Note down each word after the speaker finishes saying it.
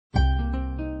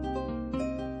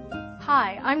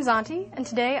Hi, I'm Zonti, and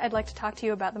today I'd like to talk to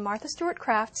you about the Martha Stewart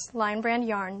Crafts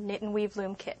LionBrandYarn Knit and Weave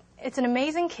Loom Kit. It's an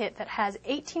amazing kit that has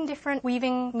 18 different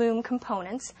weaving loom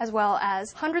components, as well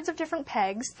as hundreds of different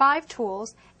pegs, 5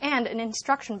 tools, and an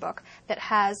instruction book that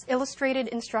has illustrated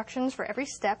instructions for every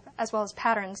step, as well as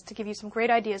patterns to give you some great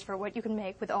ideas for what you can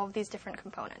make with all of these different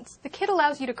components. The kit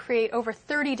allows you to create over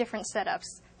 30 different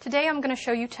setups. Today I'm going to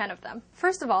show you 10 of them.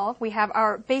 First of all, we have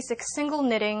our basic single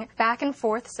knitting back and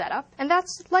forth setup, and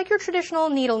that's like your traditional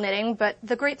needle knitting, but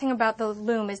the great thing about the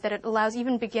loom is that it allows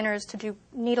even beginners to do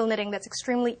needle knitting that's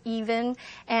extremely even,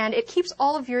 and it keeps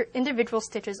all of your individual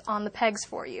stitches on the pegs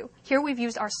for you. Here we've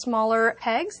used our smaller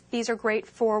pegs. These are great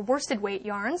for worsted weight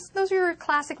yarns. Those are your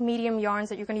classic medium yarns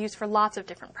that you're going to use for lots of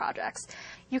different projects.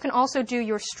 You can also do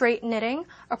your straight knitting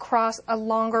across a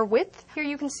longer width. Here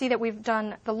you can see that we've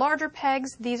done the larger pegs.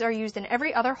 These are used in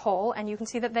every other hole, and you can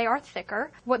see that they are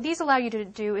thicker. What these allow you to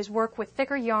do is work with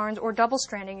thicker yarns or double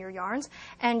stranding your yarns,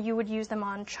 and you would use them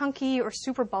on chunky or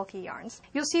super bulky yarns.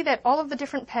 You'll see that all of the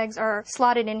different pegs are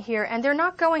slotted in here, and they're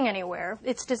not going anywhere.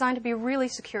 It's designed to be really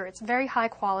secure. It's very high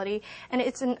quality, and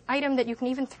it's an item that you can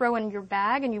even throw in your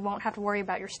bag, and you won't have to worry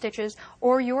about your stitches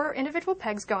or your individual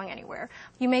pegs going anywhere.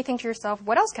 You may think to yourself,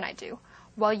 what else can I do?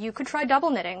 Well, you could try double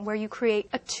knitting, where you create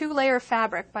a 2-layer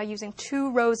fabric by using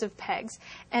 2 rows of pegs,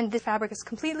 and the fabric is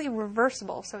completely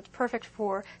reversible, so it's perfect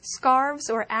for scarves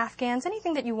or afghans,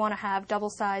 anything that you want to have double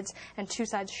sides and 2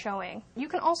 sides showing. You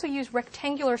can also use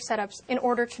rectangular setups in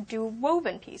order to do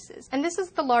woven pieces, and this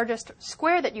is the largest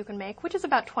square that you can make, which is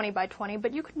about 20 by 20,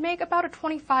 but you could make about a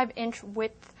 25-inch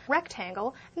width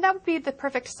rectangle, and that would be the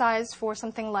perfect size for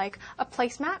something like a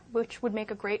placemat, which would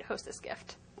make a great hostess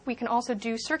gift. We can also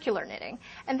do circular knitting,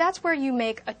 and that's where you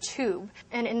make a tube.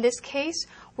 And in this case,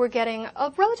 we're getting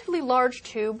a relatively large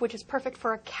tube, which is perfect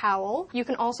for a cowl. You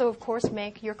can also, of course,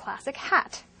 make your classic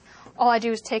hat. All I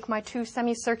do is take my 2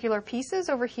 semicircular pieces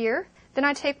over here, then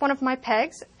I take one of my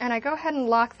pegs, and I go ahead and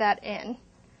lock that in.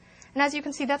 And as you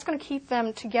can see, that's going to keep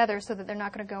them together so that they're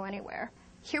not going to go anywhere.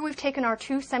 Here we've taken our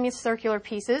 2 semicircular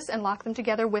pieces and locked them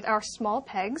together with our small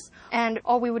pegs, and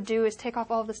all we would do is take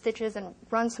off all of the stitches and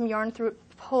run some yarn through it,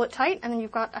 pull it tight, and then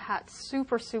you've got a hat.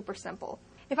 Super, super simple.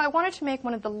 If I wanted to make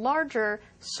one of the larger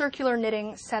circular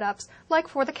knitting setups, like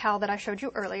for the cowl that I showed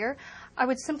you earlier, I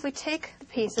would simply take the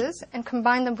pieces and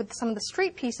combine them with some of the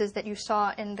straight pieces that you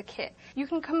saw in the kit. You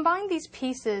can combine these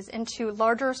pieces into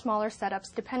larger or smaller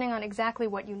setups depending on exactly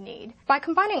what you need. By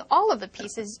combining all of the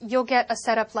pieces, you'll get a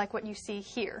setup like what you see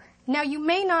here. Now, you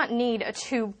may not need a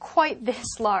tube quite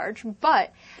this large,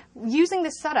 but using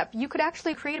this setup, you could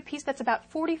actually create a piece that's about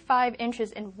 45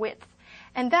 inches in width.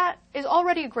 And that is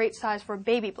already a great size for a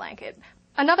baby blanket.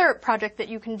 Another project that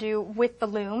you can do with the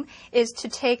loom is to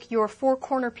take your 4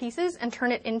 corner pieces and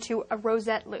turn it into a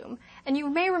rosette loom. And you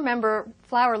may remember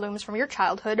flower looms from your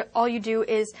childhood. All you do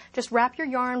is just wrap your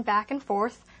yarn back and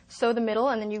forth, sew the middle,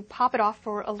 and then you pop it off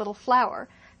for a little flower.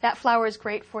 That flower is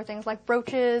great for things like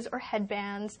brooches or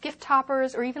headbands, gift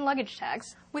toppers, or even luggage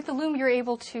tags. With the loom, you're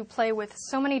able to play with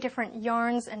so many different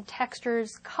yarns and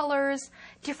textures, colors,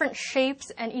 different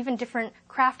shapes, and even different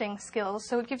crafting skills,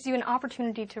 so it gives you an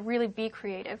opportunity to really be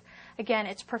creative. Again,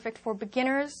 it's perfect for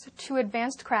beginners to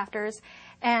advanced crafters,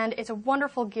 and it's a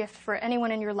wonderful gift for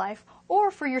anyone in your life, or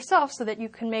for yourself so that you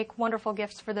can make wonderful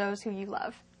gifts for those who you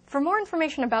love. For more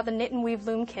information about the Knit and Weave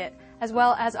Loom Kit, as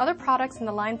well as other products in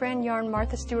the LionBrandYarn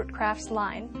Martha Stewart Crafts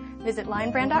line, visit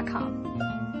lionbrand.com.